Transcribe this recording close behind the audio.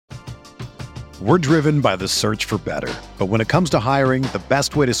We're driven by the search for better. But when it comes to hiring, the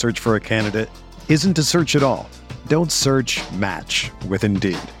best way to search for a candidate isn't to search at all. Don't search, match with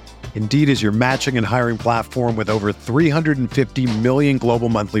Indeed. Indeed is your matching and hiring platform with over 350 million global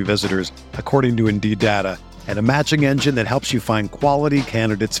monthly visitors, according to Indeed data, and a matching engine that helps you find quality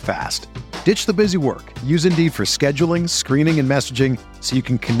candidates fast. Ditch the busy work. Use Indeed for scheduling, screening, and messaging so you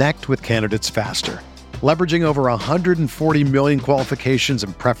can connect with candidates faster. Leveraging over 140 million qualifications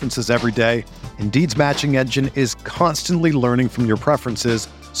and preferences every day, Indeed's matching engine is constantly learning from your preferences,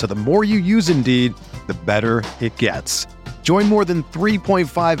 so the more you use Indeed, the better it gets. Join more than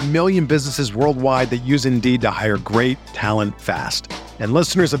 3.5 million businesses worldwide that use Indeed to hire great talent fast. And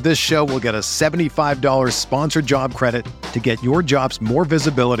listeners of this show will get a $75 sponsored job credit to get your jobs more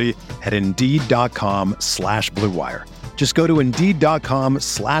visibility at Indeed.com/Blue Wire. Just go to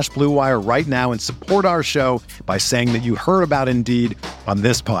Indeed.com/Blue Wire right now and support our show by saying that you heard about Indeed on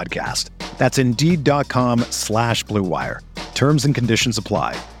this podcast. That's Indeed.com/Blue Wire. Terms and conditions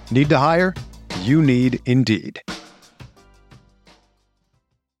apply. Need to hire? You need Indeed.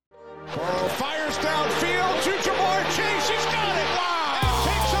 Fires downfield to Jamar Chase. He's got it. Wow. And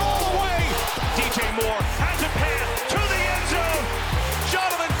takes it all the way. DJ Moore has a pass to the end zone.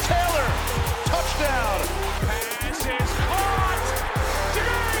 Jonathan Taylor. Touchdown. Pass is caught.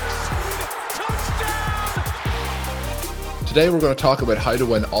 Diggs. Touchdown. Today we're going to talk about how to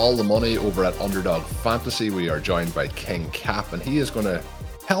win all the money over at Underdog Fantasy. We are joined by King Cap, and he is going to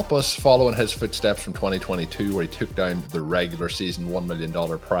help us follow in his footsteps from 2022, where he took down the regular season $1 million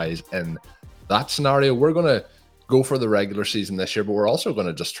prize. In that scenario, we're going to go for the regular season this year, but we're also going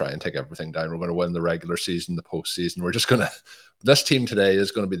to just try and take everything down. We're going to win the regular season, the postseason. We're just going to, this team today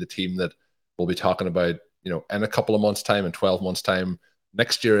is going to be the team that we'll be talking about, in a couple of months' time, in 12 months' time.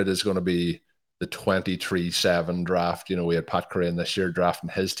 Next year, it is going to be the 23-7 draft. We had Pat Curran this year drafting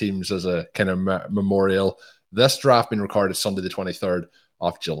his teams as a kind of memorial. This draft being recorded Sunday, the 23rd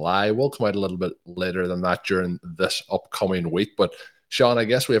of July. Will come out a little bit later than that during this upcoming week. But Sean, I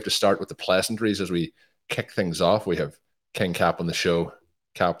guess we have to start with the pleasantries as we kick things off. We have King Cap on the show.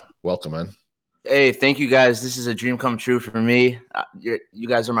 Cap, welcome, man. Hey, thank you guys. This is a dream come true for me. You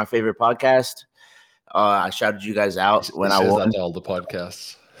guys are my favorite podcast. I shouted you guys out when I won. That all the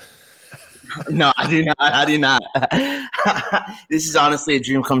podcasts. No, I do not. I do not. This is honestly a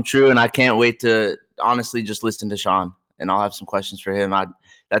dream come true, and I can't wait to honestly just listen to Sean. And I'll have some questions for him.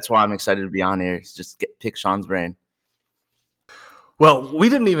 That's why I'm excited to be on here. Just pick Sean's brain. Well, we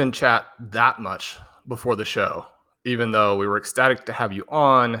didn't even chat that much before the show, even though we were ecstatic to have you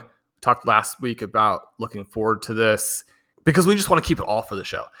on. We talked last week about looking forward to this because we just want to keep it all for the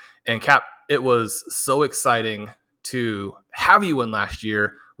show. And Cap, it was so exciting to have you in last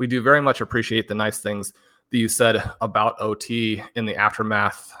year. We do very much appreciate the nice things that you said about OT in the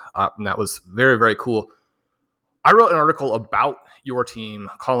aftermath. And that was very, very cool. I wrote an article about your team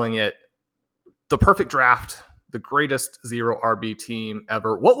calling it the perfect draft, the greatest zero RB team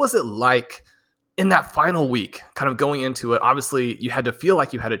ever. What was it like in that final week, kind of going into it? Obviously, you had to feel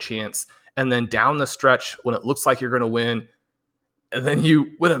like you had a chance. And then down the stretch, when it looks like you're going to win, and then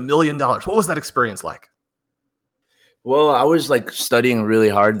you win $1 million. What was that experience like? Well, I was studying really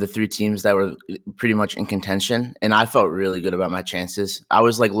hard, the three teams that were pretty much in contention, and I felt really good about my chances. I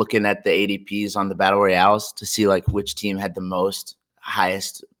was looking at the ADPs on the Battle Royales to see which team had the most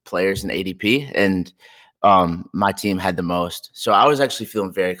highest players in ADP, and my team had the most. So I was actually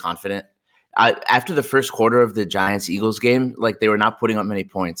feeling very confident. After the first quarter of the Giants-Eagles game, they were not putting up many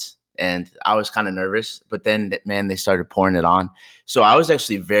points, and I was kind of nervous. But then, man, they started pouring it on. So I was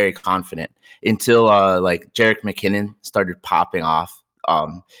actually very confident until Jerick McKinnon started popping off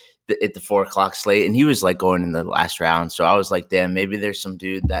at the 4:00 slate, and he was going in the last round. So I was like, damn, maybe there's some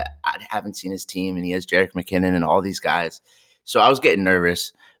dude that I haven't seen his team, and he has Jerick McKinnon and all these guys. So I was getting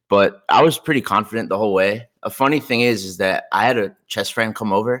nervous, but I was pretty confident the whole way. A funny thing is that I had a chess friend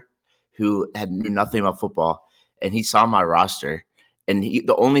come over who knew nothing about football, and he saw my roster, and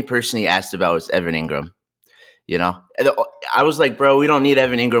the only person he asked about was Evan Ingram. I was like, bro, we don't need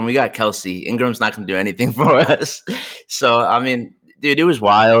Evan Ingram. We got Kelsey. Ingram's not going to do anything for us. So, I mean, dude, it was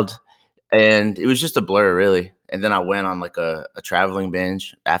wild. And it was just a blur, really. And then I went on a traveling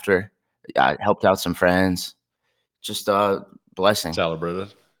binge after. I helped out some friends. Just a blessing.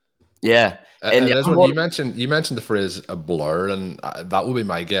 Celebrated. Yeah. And you mentioned the phrase a blur, and that would be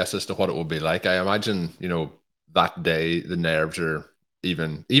my guess as to what it would be like. I imagine, that day the nerves are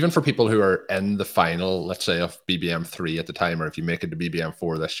even for people who are in the final, let's say, of BBM3 at the time, or if you make it to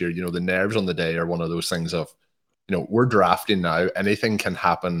BBM4 this year, the nerves on the day are one of those things of, we're drafting now. Anything can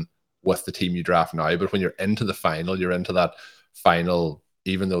happen with the team you draft now, but when you're into the final, you're into that final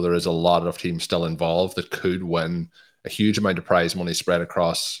even though there is a lot of teams still involved that could win a huge amount of prize money spread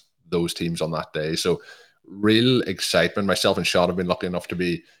across those teams on that day. So real excitement. Myself and Sean have been lucky enough to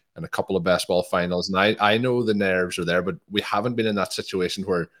be in a couple of best ball finals. And I know the nerves are there, but we haven't been in that situation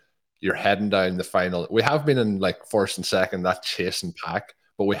where you're heading down the final. We have been in like first and second, that chase and pack,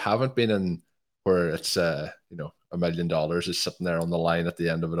 but we haven't been in where it's, $1 million is sitting there on the line at the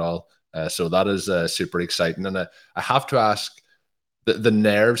end of it all. So that is super exciting. And I have to ask, the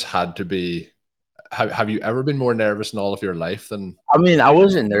nerves had to be, have you ever been more nervous in all of your life than? I mean, I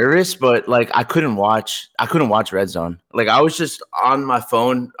wasn't nervous, but like I couldn't watch Red Zone. Like I was just on my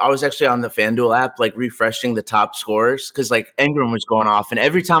phone. I was actually on the FanDuel app, like refreshing the top scores because like Ingram was going off, and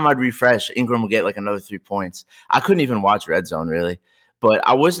every time I'd refresh, Ingram would get like another 3 points. I couldn't even watch Red Zone really, but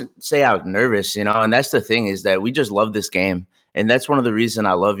I wasn't say I was nervous, and that's the thing is that we just love this game, and that's one of the reasons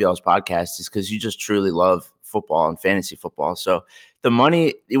I love y'all's podcast is because you just truly love football and fantasy football. So the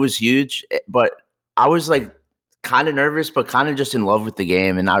money, it was huge, but I was like kind of nervous, but kind of just in love with the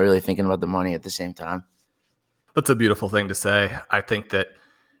game and not really thinking about the money at the same time. That's a beautiful thing to say. I think that,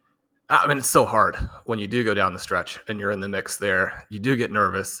 it's so hard when you do go down the stretch and you're in the mix there. You do get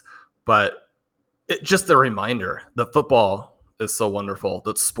nervous, but just the reminder that football is so wonderful,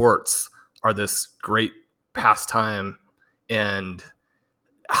 that sports are this great pastime and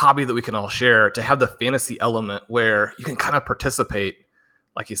hobby that we can all share, to have the fantasy element where you can kind of participate.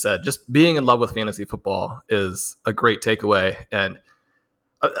 Like you said, just being in love with fantasy football is a great takeaway. And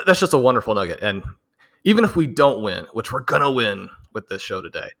that's just a wonderful nugget. And even if we don't win, which we're going to win with this show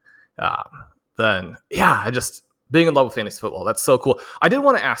today, then being in love with fantasy football, that's so cool. I did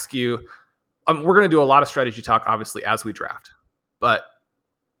want to ask you, we're going to do a lot of strategy talk, obviously, as we draft. But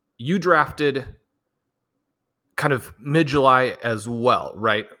you drafted kind of mid-July as well,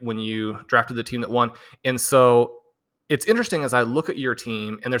 right? When you drafted the team that won. And so it's interesting as I look at your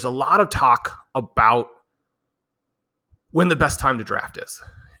team, and there's a lot of talk about when the best time to draft is.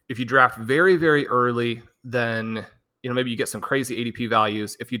 If you draft very, very early, then maybe you get some crazy ADP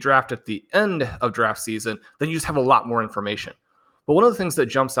values. If you draft at the end of draft season, then you just have a lot more information. But one of the things that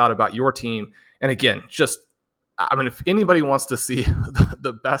jumps out about your team, and again, if anybody wants to see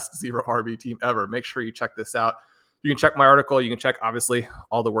the best zero RB team ever, make sure you check this out. You can check my article. You can check, obviously,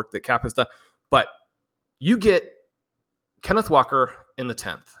 all the work that Cap has done. But you get Kenneth Walker in the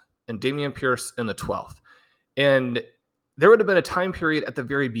 10th and Dameon Pierce in the 12th. And there would have been a time period at the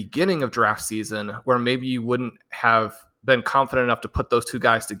very beginning of draft season where maybe you wouldn't have been confident enough to put those two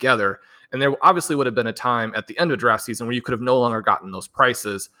guys together. And there obviously would have been a time at the end of draft season where you could have no longer gotten those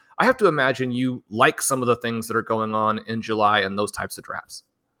prices. I have to imagine you like some of the things that are going on in July and those types of drafts.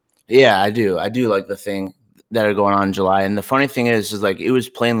 Yeah, I do. I do like the thing that are going on in July. And the funny thing is like it was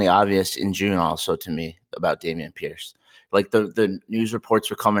plainly obvious in June also to me about Dameon Pierce. Like the news reports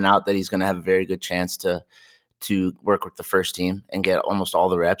were coming out that he's going to have a very good chance to work with the first team and get almost all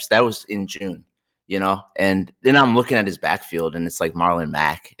the reps. That was in June, and then I'm looking at his backfield and it's like Marlon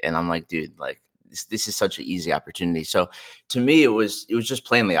Mack. And I'm like, dude, like this is such an easy opportunity. So to me, it was just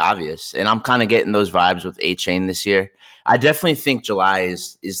plainly obvious. And I'm kind of getting those vibes with A-Chain this year. I definitely think July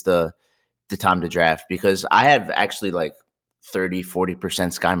is the time to draft because I have actually like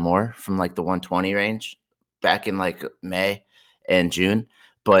 30-40% Sky Moore from like the 120 range back in like May and June.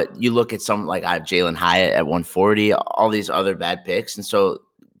 But you look at some like I have Jalen Hyatt at 140, all these other bad picks. And so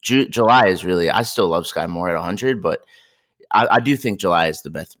July is really, I still love Sky Moore at 100, but I do think July is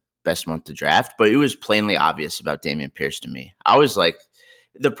the best month to draft. But it was plainly obvious about Dameon Pierce to me. I was like,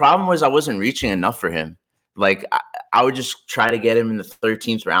 the problem was I wasn't reaching enough for him. Like I would just try to get him in the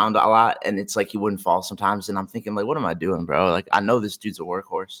 13th round a lot. And it's like he wouldn't fall sometimes. And I'm thinking like, what am I doing, bro? Like I know this dude's a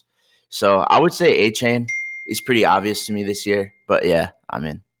workhorse. So I would say A-Chain is pretty obvious to me this year, but yeah, I'm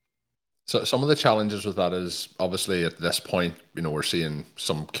in. So some of the challenges with that is obviously at this point, we're seeing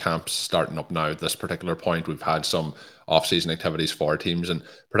some camps starting up now. At this particular point, we've had some off-season activities for teams, and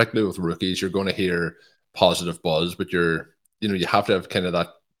particularly with rookies, you're going to hear positive buzz, but you have to have kind of that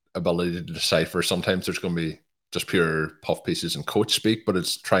ability to decipher. Sometimes there's going to be just pure puff pieces and coach speak, but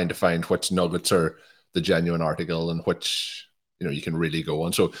it's trying to find which nuggets are the genuine article and which you can really go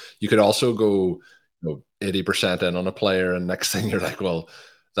on. So you could also go 80% in on a player, and next thing you're like, well,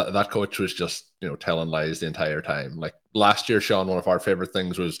 that coach was just telling lies the entire time. Like last year, Sean, one of our favorite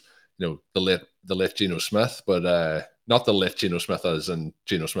things was the late Geno Smith, but not the late Geno Smith as in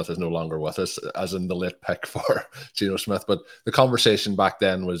Geno Smith is no longer with us, as in the late pick for Geno Smith. But the conversation back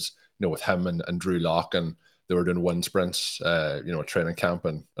then was with him and Drew Lock, and they were doing wind sprints, training camp,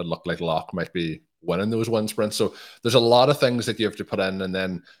 and it looked like Lock might be winning those wind sprints. So there's a lot of things that you have to put in, and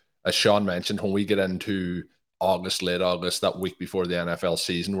then as Sean mentioned, when we get into August, late August, that week before the NFL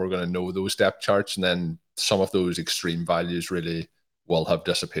season, we're going to know those depth charts, and then some of those extreme values really will have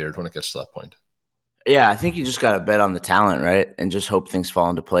disappeared when it gets to that point. Yeah, I think you just got to bet on the talent, right? And just hope things fall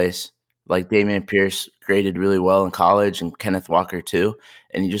into place. Like Damian Pierce graded really well in college and Kenneth Walker too.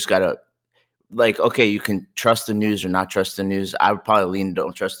 And you just got to, like, okay, you can trust the news or not trust the news. I would probably lean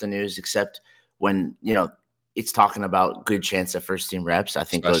don't trust the news, except when, it's talking about good chance of first team reps. I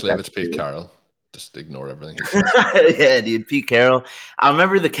think especially if it's Pete Carroll. Just ignore everything. Yeah, dude, Pete Carroll. I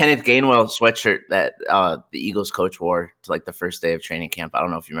remember the Kenneth Gainwell sweatshirt that the Eagles coach wore to like the first day of training camp. I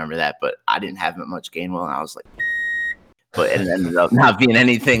don't know if you remember that, but I didn't have much Gainwell, and I was like, but it ended up not being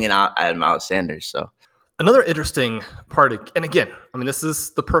anything, and I had Miles Sanders. So another interesting part, and again, I mean, this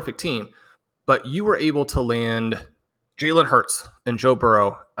is the perfect team, but you were able to land Jalen Hurts and Joe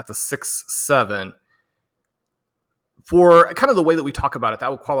Burrow at the 6-7. For kind of the way that we talk about it, that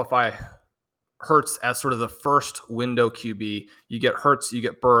would qualify Hurts as sort of the first window QB. You get Hurts, you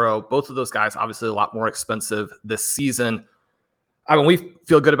get Burrow. Both of those guys, obviously a lot more expensive this season. I mean, we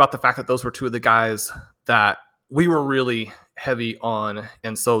feel good about the fact that those were two of the guys that we were really heavy on.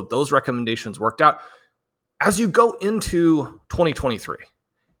 And so those recommendations worked out. As you go into 2023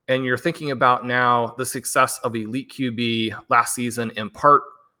 and you're thinking about now the success of elite QB last season, in part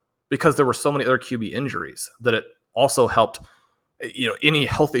because there were so many other QB injuries, that it also helped any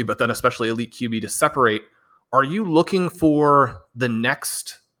healthy, but then especially elite QB to separate. Are you looking for the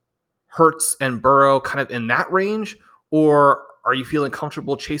next Hurts and Burrow kind of in that range, or are you feeling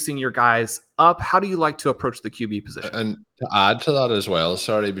comfortable chasing your guys up? How do you like to approach the QB position? And to add to that as well,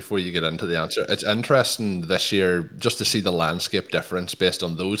 sorry, before you get into the answer, it's interesting this year just to see the landscape difference based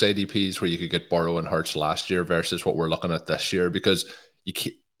on those ADPs where you could get Burrow and Hurts last year versus what we're looking at this year, because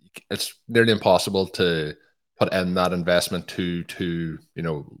it's nearly impossible to put in that investment to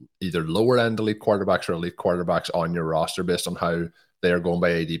either lower end elite quarterbacks or elite quarterbacks on your roster based on how they are going by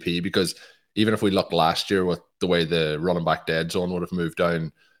ADP. Because even if we looked last year with the way the running back dead zone would have moved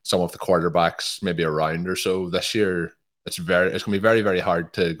down some of the quarterbacks maybe a round or so, this year it's going to be very, very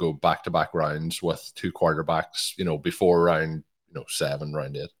hard to go back-to-back rounds with two quarterbacks, before round 7,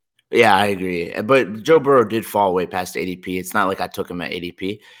 round 8. Yeah, I agree. But Joe Burrow did fall way past ADP. It's not like I took him at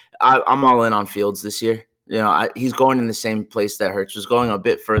ADP. I'm all in on Fields this year. He's going in the same place that Hurts was going, a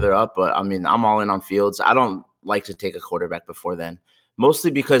bit further up, but I mean, I'm all in on Fields. I don't like to take a quarterback before then,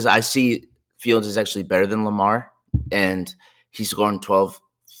 mostly because I see Fields is actually better than Lamar, and he's going 12,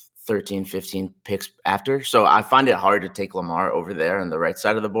 13, 15 picks after. So I find it hard to take Lamar over there on the right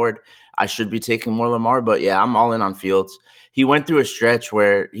side of the board. I should be taking more Lamar, but yeah, I'm all in on Fields. He went through a stretch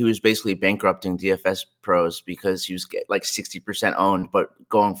where he was basically bankrupting DFS pros because he was like 60% owned, but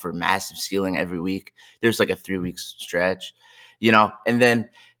going for massive ceiling every week. There's like a 3-week stretch, and then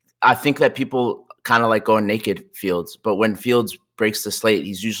I think that people kind of like going naked Fields, but when Fields breaks the slate,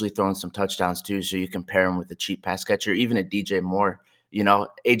 he's usually throwing some touchdowns too. So you can pair him with a cheap pass catcher, even a DJ Moore,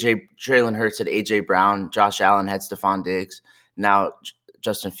 Traylon Hurts had AJ Brown, Josh Allen had Stephon Diggs. Now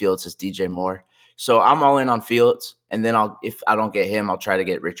Justin Fields has DJ Moore. So I'm all in on Fields, and then if I don't get him, I'll try to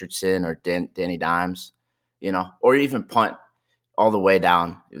get Richardson or Danny Dimes, or even punt all the way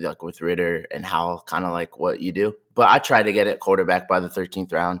down, like with Ritter and Howell, kind of like what you do. But I try to get it quarterback by the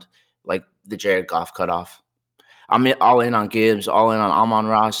 13th round, like the Jared Goff cutoff. I'm all in on Gibbs, all in on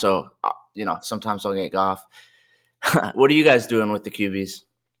Amon-Ra. So, sometimes I'll get Goff. What are you guys doing with the QBs?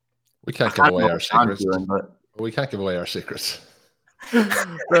 We can't give away our secrets. We can't give away our secrets.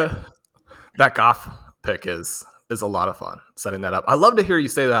 That Goff pick is a lot of fun, setting that up. I love to hear you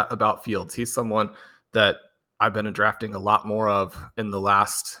say that about Fields. He's someone that I've been drafting a lot more of in the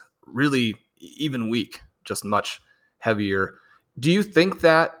last really even week, just much heavier. Do you think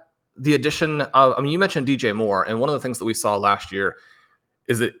that the addition of, you mentioned DJ Moore, and one of the things that we saw last year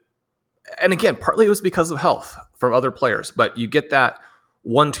is that, and again, partly it was because of health from other players, but you get that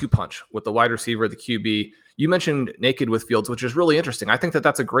 1-2 punch with the wide receiver, the QB. You mentioned naked with Fields, which is really interesting. I think that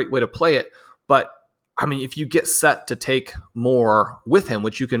that's a great way to play it. But I mean, if you get set to take more with him,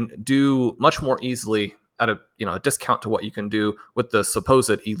 which you can do much more easily at a discount to what you can do with the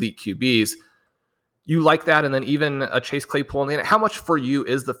supposed elite QBs, you like that. And then even a Chase Claypool. And how much for you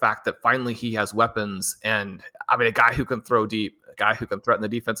is the fact that finally he has weapons, and a guy who can throw deep, a guy who can threaten the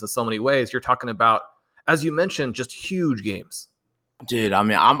defense in so many ways? You're talking about, as you mentioned, just huge games. Dude,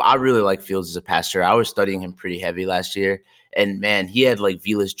 I really like Fields as a passer. I was studying him pretty heavy last year, and man, he had like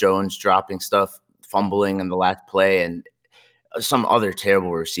Velus Jones dropping stuff, fumbling in the last play, and some other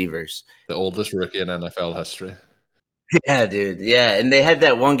terrible receivers. The oldest rookie in NFL history. Yeah, dude. Yeah, and they had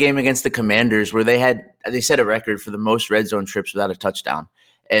that one game against the Commanders where they set a record for the most red zone trips without a touchdown.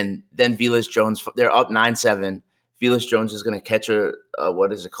 And then Velus Jones, they're up 9-7. Velus Jones is going to catch a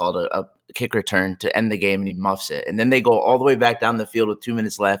kick return to end the game, and he muffs it. And then they go all the way back down the field with 2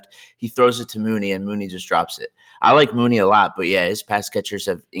 minutes left. He throws it to Mooney, and Mooney just drops it. I like Mooney a lot, but yeah, his pass catchers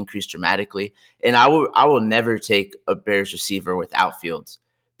have increased dramatically. And I will never take a Bears receiver without Fields,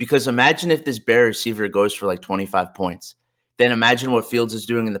 because imagine if this Bear receiver goes for like 25 points. Then imagine what Fields is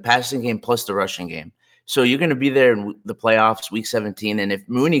doing in the passing game plus the rushing game. So you're going to be there in the playoffs, week 17. And if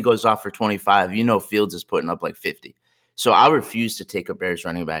Mooney goes off for 25, Fields is putting up like 50. So I refuse to take a Bears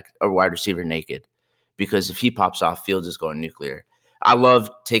running back or wide receiver naked, because if he pops off, Fields is going nuclear. I love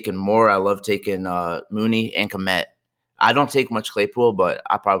taking Moore. I love taking Mooney and Kmet. I don't take much Claypool, but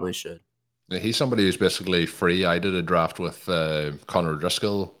I probably should. He's somebody who's basically free. I did a draft with Connor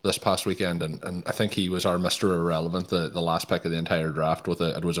Driscoll this past weekend, and I think he was our Mr. Irrelevant, the last pick of the entire draft.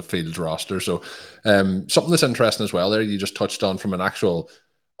 It was a Fields roster. So something that's interesting as well there, you just touched on from an actual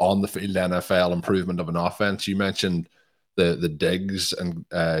on-the-field NFL improvement of an offense. You mentioned the Diggs and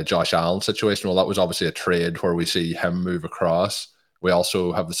Josh Allen situation. Well, that was obviously a trade where we see him move across. We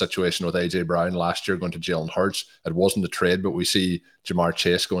also have the situation with A.J. Brown last year going to Jalen Hurts. It wasn't a trade, but we see Jamar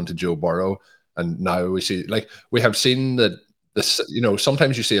Chase going to Joe Burrow. And now we see, we have seen that this,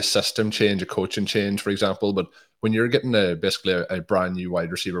 sometimes you see a system change, a coaching change, for example, but when you're getting basically a brand new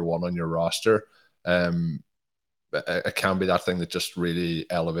wide receiver one on your roster, it can be that thing that just really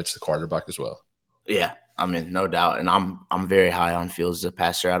elevates the quarterback as well. Yeah, I mean, no doubt. And I'm very high on Fields as a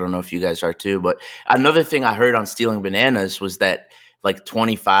passer. I don't know if you guys are too, but another thing I heard on Stealing Bananas was that like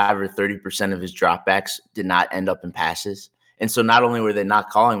 25 or 30% of his dropbacks did not end up in passes. And so not only were they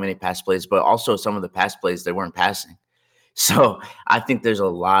not calling many pass plays, but also some of the pass plays they weren't passing. So I think there's a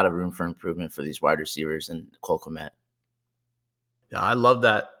lot of room for improvement for these wide receivers and Cole Kmet. Yeah, I love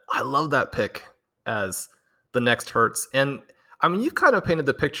that. I love that pick as the next Hurts. And I mean, you kind of painted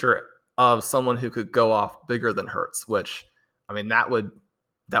the picture of someone who could go off bigger than Hurts, which, I mean, that would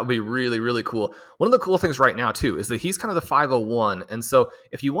be really, really cool. One of the cool things right now, too, is that he's kind of the 501. And so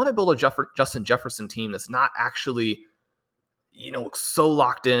if you want to build a Justin Jefferson team that's not actually, so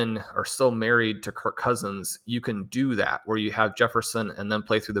locked in or so married to Kirk Cousins, you can do that where you have Jefferson and then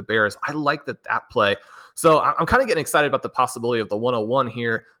play through the Bears. I like that play. So I'm kind of getting excited about the possibility of the 101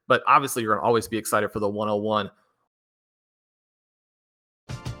 here, but obviously you're going to always be excited for the 101.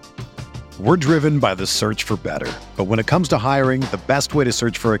 We're driven by the search for better. But when it comes to hiring, the best way to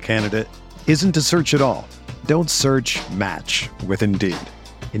search for a candidate isn't to search at all. Don't search, match with Indeed.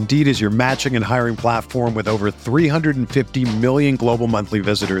 Indeed is your matching and hiring platform with over 350 million global monthly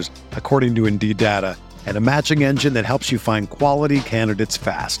visitors, according to Indeed data, and a matching engine that helps you find quality candidates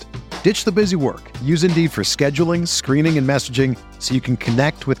fast. Ditch the busy work. Use Indeed for scheduling, screening, and messaging so you can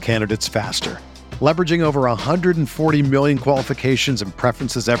connect with candidates faster. Leveraging over 140 million qualifications and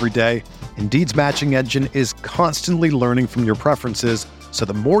preferences every day, Indeed's matching engine is constantly learning from your preferences, so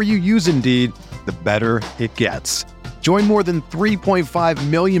the more you use Indeed, the better it gets. Join more than 3.5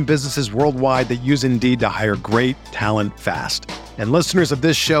 million businesses worldwide that use Indeed to hire great talent fast. And listeners of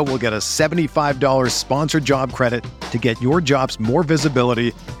this show will get a $75 sponsored job credit to get your jobs more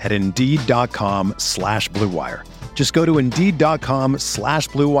visibility at Indeed.com/Blue Wire. Just go to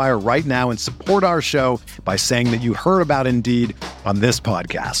Indeed.com/Blue Wire right now and support our show by saying that you heard about Indeed on this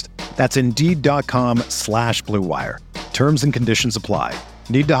podcast. That's Indeed.com/Blue Wire. Terms and conditions apply.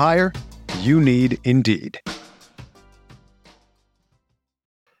 Need to hire? You need Indeed.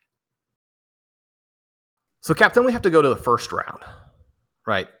 So, Cap, then we have to go to the first round,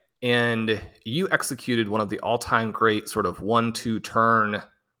 right? And you executed one of the all-time great sort of 1-2 turn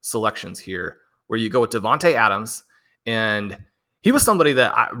selections here, where you go with Devontae Adams, and he was somebody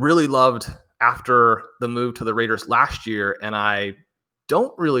that I really loved after the move to the Raiders last year, and I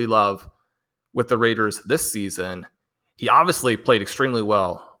don't really love with the Raiders this season. He obviously played extremely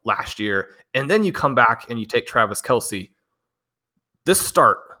well last year, and then you come back and you take Travis Kelce. This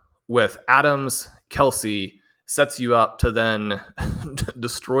start with Adams, Kelce sets you up to then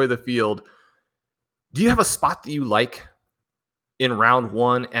destroy the field. Do you have a spot that you like in round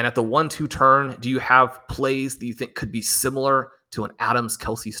one? And at the 1-2 turn, do you have plays that you think could be similar to an Adams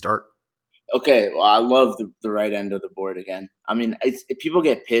Kelce start? Okay, well, I love the right end of the board again. I mean, people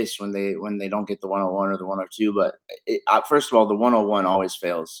get pissed when they don't get the 101 or the 102, but first of all, the 101 always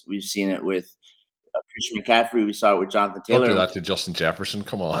fails. We've seen it with Christian McCaffrey. We saw it with Jonathan Taylor. Don't do that to Justin Jefferson.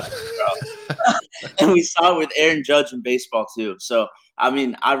 Come on. And we saw it with Aaron Judge in baseball too. So, I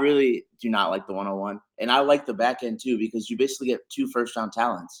mean, I really do not like the 101. And I like the back end too, because you basically get 2 first-round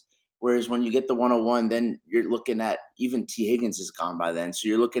talents. Whereas when you get the 101, then you're looking at even T. Higgins is gone by then. So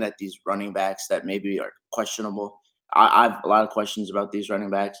you're looking at these running backs that maybe are questionable. I have a lot of questions about these running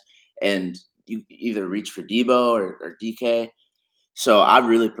backs, and you either reach for Debo or DK. So I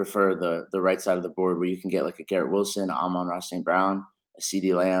really prefer the right side of the board where you can get like a Garrett Wilson, Amon-Ra St. Brown, a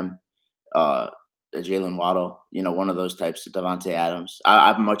CD Lamb, uh, a Jalen Waddle, one of those types of Devontae Adams.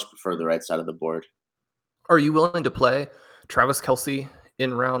 I much prefer the right side of the board. Are you willing to play Travis Kelce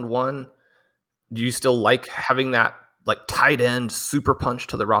in round 1? Do you still like having that like tight end super punch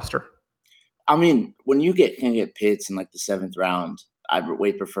to the roster? I mean, when you can get Pitts in like the 7th round, I'd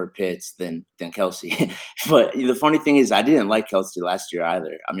way prefer Pitts than Kelce. But the funny thing is, I didn't like Kelce last year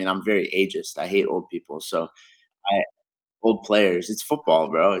either. I mean, I'm very ageist. I hate old people. So old players. It's football,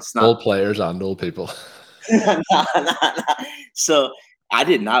 bro. It's not old players and old people. Nah. So I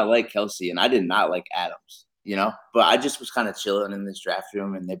did not like Kelce and I did not like Adams, but I just was kind of chilling in this draft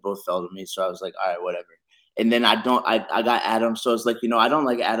room and they both fell to me. So I was like, all right, whatever. And then I got Adams. So I was like, I don't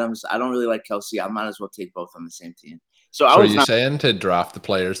like Adams. I don't really like Kelce. I might as well take both on the same team. So are you saying to draft the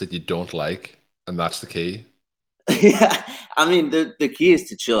players that you don't like, and that's the key? Yeah. I mean, the key is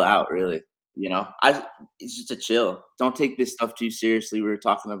to chill out, really. It's just a chill. Don't take this stuff too seriously. We were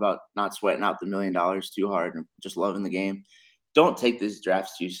talking about not sweating out the $1 million too hard and just loving the game. Don't take this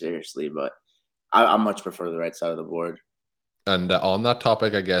draft too seriously, but I much prefer the right side of the board. And on that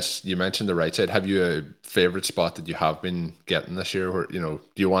topic, I guess you mentioned the right side. Have you a favorite spot that you have been getting this year? Where do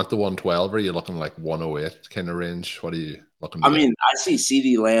you want the 112 or are you looking like 108 kind of range? What are you looking? I mean, I see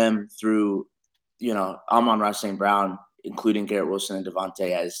CD Lamb through, Amon-Ra St. Brown, including Garrett Wilson and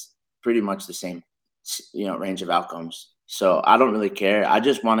Devontae as pretty much the same, range of outcomes. So I don't really care. I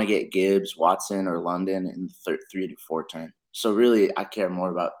just want to get Gibbs, Watson, or London in the 3 to 4 turn. So really, I care more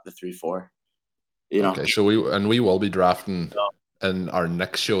about the 3-4. Okay, so we will be drafting in our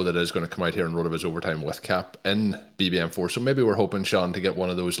next show that is going to come out here in RotoViz Overtime with Cap in BBM4. So maybe we're hoping Sean to get one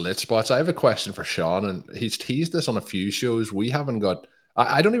of those late spots. I have a question for Sean, and he's teased this on a few shows. We haven't got.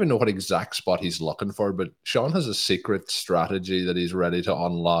 I don't even know what exact spot he's looking for, but Sean has a secret strategy that he's ready to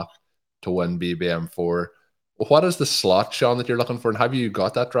unlock to win BBM4. What is the slot, Sean, that you're looking for, and have you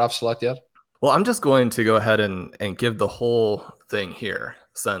got that draft slot yet? Well, I'm just going to go ahead and give the whole thing here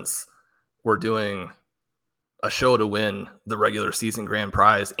since we're doing a show to win the regular season grand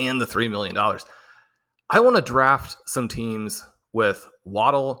prize and the $3 million. I want to draft some teams with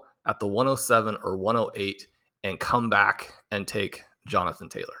Waddle at the 107 or 108 and come back and take Jonathan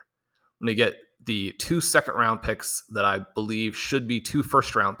Taylor. I'm going to get the 2 second-round picks that I believe should be 2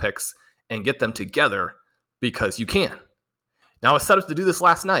 first-round picks and get them together because you can. Now, I set up to do this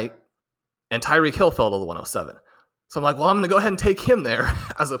last night, and Tyreek Hill fell to the 107. So I'm like, well, I'm going to go ahead and take him there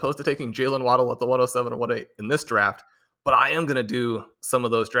as opposed to taking Jalen Waddle at the 107 or 108 in this draft. But I am going to do some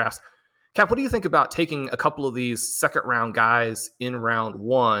of those drafts. Cap, what do you think about taking a couple of these second-round guys in round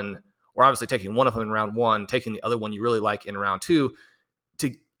 1, or obviously taking one of them in round 1, taking the other one you really like in round 2?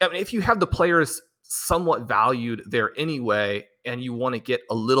 If you have the players somewhat valued there anyway, and you want to get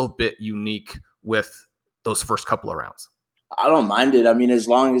a little bit unique with those first couple of rounds. I don't mind it. I mean, as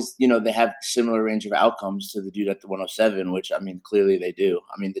long as, they have similar range of outcomes to the dude at the 107, which, clearly they do.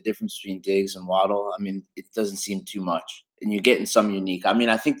 The difference between Diggs and Waddle, it doesn't seem too much. And you're getting some unique.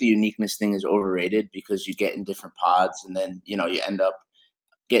 I think the uniqueness thing is overrated because you get in different pods and then, you end up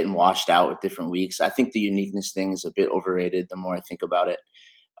getting washed out with different weeks. I think the uniqueness thing is a bit overrated the more I think about it.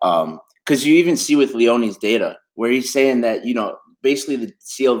 Because you even see with Leone's data where he's saying that, basically the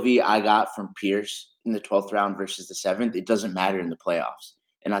CLV I got from Pierce in the 12th round versus the 7th, it doesn't matter in the playoffs.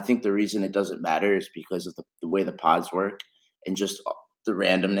 And I think the reason it doesn't matter is because of the way the pods work and just the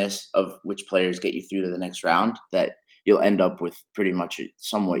randomness of which players get you through to the next round, that you'll end up with pretty much a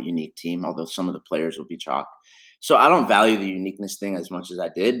somewhat unique team, although some of the players will be chalked. So I don't value the uniqueness thing as much as I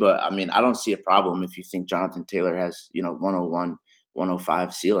did, but I don't see a problem if you think Jonathan Taylor has, 101,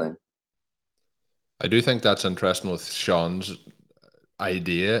 105 ceiling. I do think that's interesting with Sean's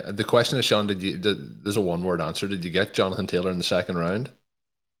idea. The question is, Sean, there's a one-word answer. Did you get Jonathan Taylor in the second round?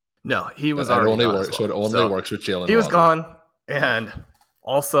 No, he was already gone. So it only works with Jalen. He was gone, and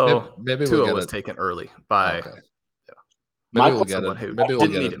also maybe Tua was taken early by. Okay. Maybe we'll get it. Maybe we'll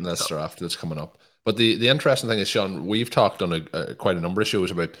get it in this draft that's coming up. But the interesting thing is, Sean, we've talked on quite a number of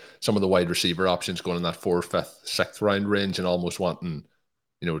shows about some of the wide receiver options going in that 4th, 5th, 6th round range, and almost wanting,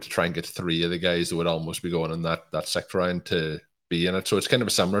 to try and get 3 of the guys that would almost be going in that 6th round to be in it. So it's kind of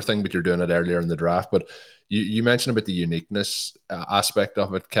a similar thing, but you're doing it earlier in the draft. But you mentioned about the uniqueness aspect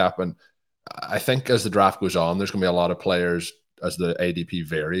of it, Cap, and I think as the draft goes on, there's going to be a lot of players as the ADP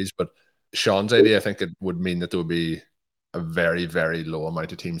varies. But Sean's idea, I think it would mean that there would be a very, very low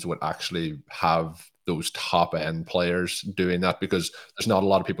amount of teams that would actually have those top end players doing that, because there's not a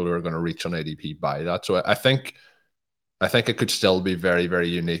lot of people who are going to reach on ADP by that. So I think I think it could still be very, very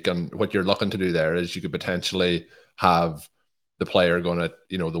unique. And what you're looking to do there is you could potentially have the player going at,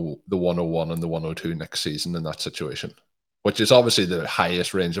 the 101 and the 102 next season in that situation, which is obviously the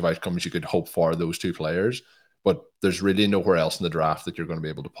highest range of outcomes you could hope for those two players. But there's really nowhere else in the draft that you're going to be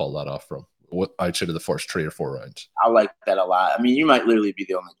able to pull that off from outside of the first 3 or 4 rounds. I like that a lot. I mean, you might literally be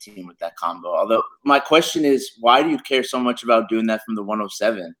the only team with that combo. Although my question is, why do you care so much about doing that from the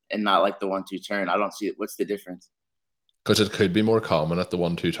 107 and not like the 1-2 turn? I don't see it. What's the difference? Because it could be more common at the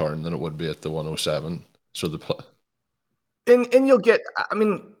 1-2 turn than it would be at the 107. So and you'll get, I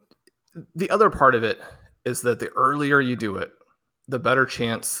mean, the other part of it is that the earlier you do it, the better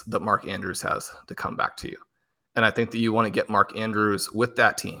chance that Mark Andrews has to come back to you. And I think that you want to get Mark Andrews with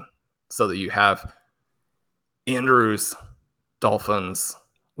that team so that you have Andrews, Dolphins,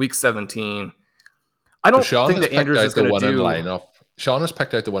 week 17. I don't think that Andrews is going to do lineup. Sean has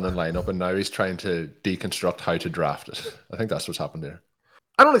picked out the winning lineup, and now he's trying to deconstruct how to draft it. I think that's what's happened here.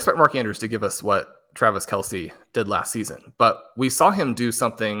 I don't expect Mark Andrews to give us what Travis Kelce did last season, but we saw him do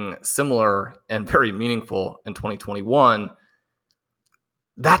something similar and very meaningful in 2021.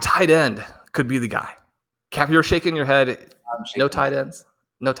 That tight end could be the guy. Cap, you're shaking your head. No tight ends.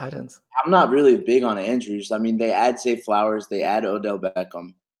 No tight ends. I'm not really big on Andrews. I mean, they add Zay Flowers, they add Odell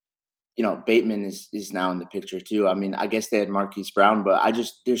Beckham. Bateman is now in the picture too. I mean, I guess they had Marquise Brown, but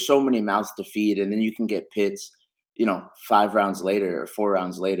there's so many mouths to feed, and then you can get Pitts, 5 rounds later or 4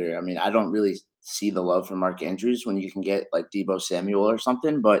 rounds later. I mean, I don't really see the love for Mark Andrews when you can get like Deebo Samuel or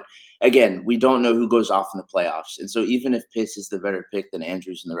something. But again, we don't know who goes off in the playoffs, and so even if Pitts is the better pick than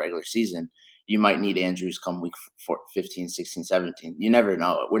Andrews in the regular season, you might need Andrews come week 15, 16, 17. You never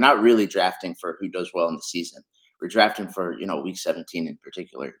know. We're not really drafting for who does well in the season. We're drafting for, week 17 in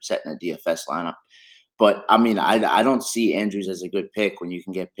particular, setting a DFS lineup. But, I mean, I don't see Andrews as a good pick when you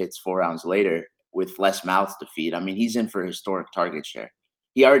can get Pitts 4 rounds later with less mouths to feed. I mean, he's in for a historic target share.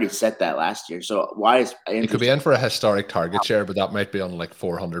 He already set that last year. So why is Andrews— He could be in for a historic target share, but that might be on like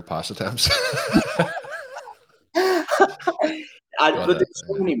 400 pass attempts. But there's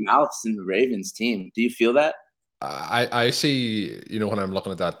so many mouths in the Ravens team. Do you feel that? I see, when I'm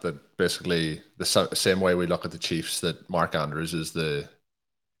looking at that basically the same way we look at the Chiefs, that Mark Andrews is the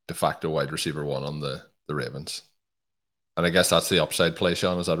de facto wide receiver 1 on the Ravens. And I guess that's the upside play,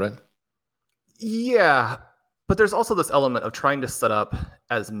 Sean. Is that right? Yeah. But there's also this element of trying to set up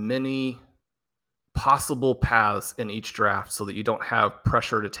as many possible paths in each draft so that you don't have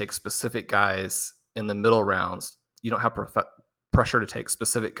pressure to take specific guys in the middle rounds. You don't have pressure to take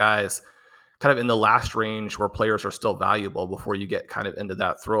specific guys kind of in the last range where players are still valuable before you get kind of into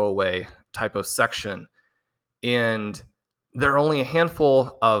that throwaway type of section. And there are only a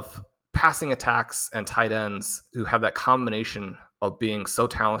handful of passing attacks and tight ends who have that combination of being so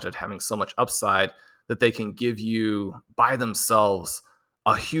talented, having so much upside that they can give you by themselves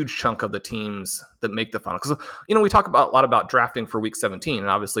a huge chunk of the teams that make the final. Because, we talk a lot about drafting for week 17, and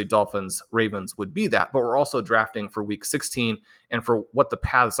obviously Dolphins, Ravens would be that, but we're also drafting for week 16 and for what the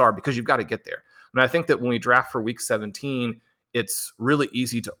paths are, because you've got to get there. And I think that when we draft for week 17, it's really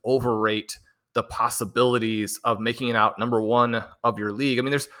easy to overrate the possibilities of making it out number 1 of your league. I mean,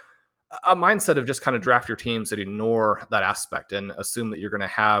 there's a mindset of just kind of draft your teams that ignore that aspect and assume that you're going to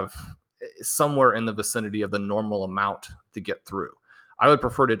have somewhere in the vicinity of the normal amount to get through. I would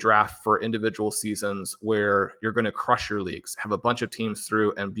prefer to draft for individual seasons where you're going to crush your leagues, have a bunch of teams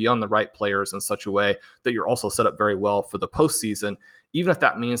through, and be on the right players in such a way that you're also set up very well for the postseason, even if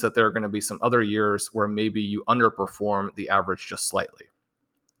that means that there are going to be some other years where maybe you underperform the average just slightly.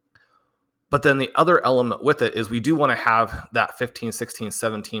 But then the other element with it is we do want to have that 15, 16,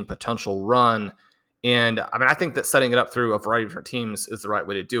 17 potential run. And I mean, I think that setting it up through a variety of different teams is the right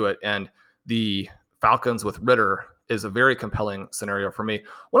way to do it. And the Falcons with Ritter is a very compelling scenario for me.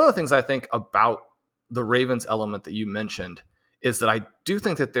 One of the things I think about the Ravens element that you mentioned is that I do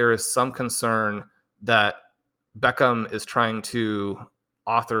think that there is some concern that Beckham is trying to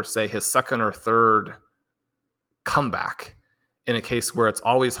author, say, his second or third comeback in a case where it's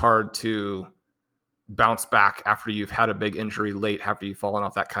always hard to bounce back after you've had a big injury late, after you've fallen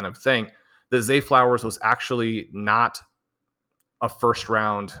off, that kind of thing. That Zay Flowers was actually not a first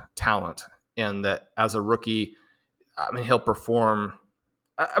round talent, and that as a rookie, I mean, he'll perform.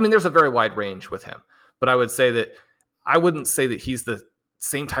 I mean, there's a very wide range with him, but I would say that I wouldn't say that he's the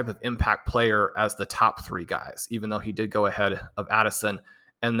same type of impact player as the top 3 guys, even though he did go ahead of Addison.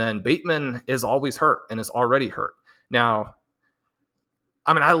 And then Bateman is always hurt and is already hurt. Now,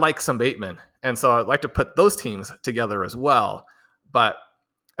 I mean, I like some Bateman, and so I'd like to put those teams together as well. But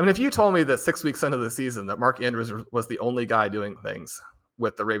I mean, if you told me that 6 weeks into the season that Mark Andrews was the only guy doing things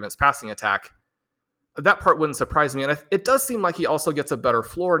with the Ravens passing attack, that part wouldn't surprise me. And it does seem like he also gets a better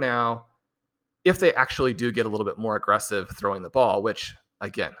floor now if they actually do get a little bit more aggressive throwing the ball, which,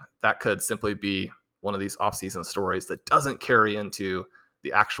 again, that could simply be one of these offseason stories that doesn't carry into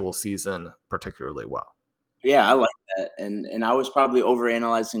the actual season particularly well. Yeah, I like that. And I was probably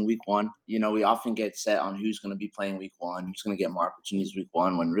overanalyzing week one. You know, we often get set on who's going to be playing week one, who's going to get more opportunities week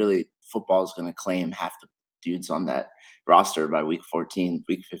one, when really football is going to claim half the dudes on that roster by week 14,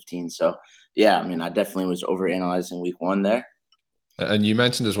 week 15. So, yeah, I mean, I definitely was overanalyzing week one there. And you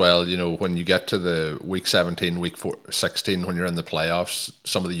mentioned as well, you know, when you get to the week 17, week 16, when you're in the playoffs,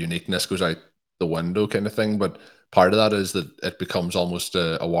 some of the uniqueness goes out the window kind of thing. But part of that is that it becomes almost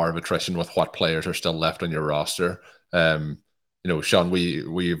a war of attrition with what players are still left on your roster. You know, Sean,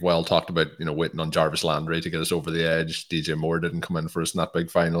 we've well talked about, you know, waiting on Jarvis Landry to get us over the edge. DJ Moore didn't come in for us in that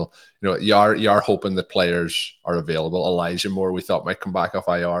big final. You know, you are hoping that players are available. Elijah Moore, we thought might come back off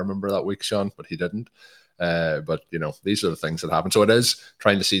IR, remember that week, Sean, but he didn't. But, you know, these are the things that happen. So it is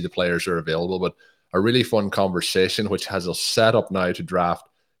trying to see the players who are available, but a really fun conversation, which has us set up now to draft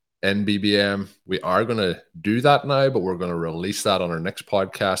in BBM. We are going to do that now, but we're going to release that on our next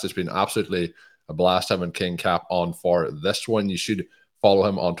podcast. It's been absolutely a blast having King Cap on for this one. You should follow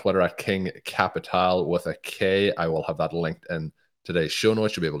him on Twitter at King Capital with a K. I will have that linked in today's show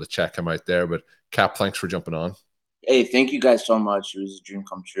notes. You'll be able to check him out there. But Cap, thanks for jumping on. Hey, thank you guys so much. It was a dream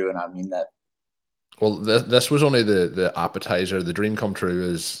come true, and I mean that. Well, this was only the appetizer. The dream come true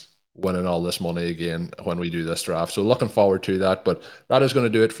is winning all this money again when we do this draft. So looking forward to that. But that is going to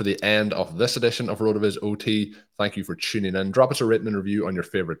do it for the end of this edition of RotoViz OT. Thank you for tuning in. Drop us a rating and review on your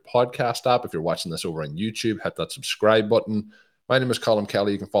favorite podcast app. If you're watching this over on YouTube, hit that subscribe button. My name is Colin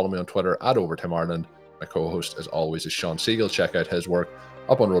Kelly. You can follow me on Twitter at Overtime Ireland. My co-host, as always, is Sean Siegel. Check out his work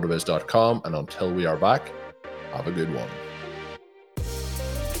up on rotoviz.com. And until we are back, have a good one.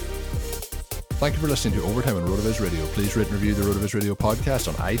 Thank you for listening to Overtime on RotoViz Radio. Please rate and review the RotoViz Radio podcast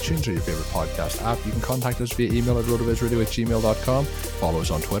on iTunes or your favorite podcast app. You can contact us via email at rotovizradio@gmail.com. Follow us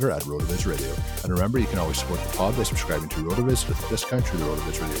on Twitter at RotoViz Radio. And remember, you can always support the pod by subscribing to RotoViz with a discount through the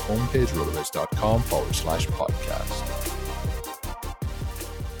RotoViz Radio homepage, rotoviz.com/podcast.